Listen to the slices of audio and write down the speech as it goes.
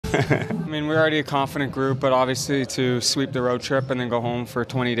I mean, we're already a confident group, but obviously to sweep the road trip and then go home for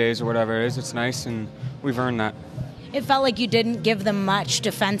 20 days or whatever it is, it's nice, and we've earned that. It felt like you didn't give them much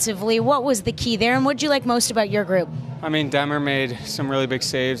defensively. What was the key there, and what did you like most about your group? I mean, Demmer made some really big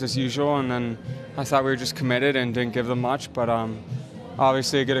saves as usual, and then I thought we were just committed and didn't give them much, but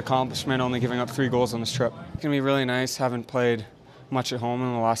obviously a good accomplishment, only giving up 3 goals on this trip. It's going to be really nice. Haven't played much at home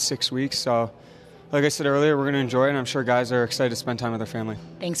in the last 6 weeks, so like I said earlier, we're going to enjoy it, and I'm sure guys are excited to spend time with their family.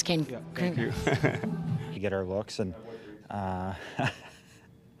 Thanks, Ken. Yeah, thank you. You get our looks and...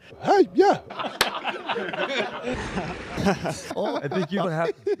 Hey, yeah. I think you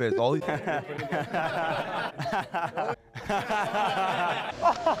have this. All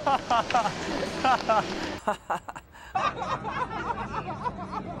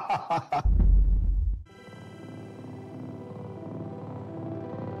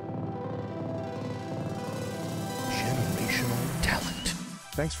Generational talent.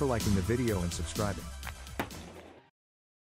 Thanks for liking the video and subscribing.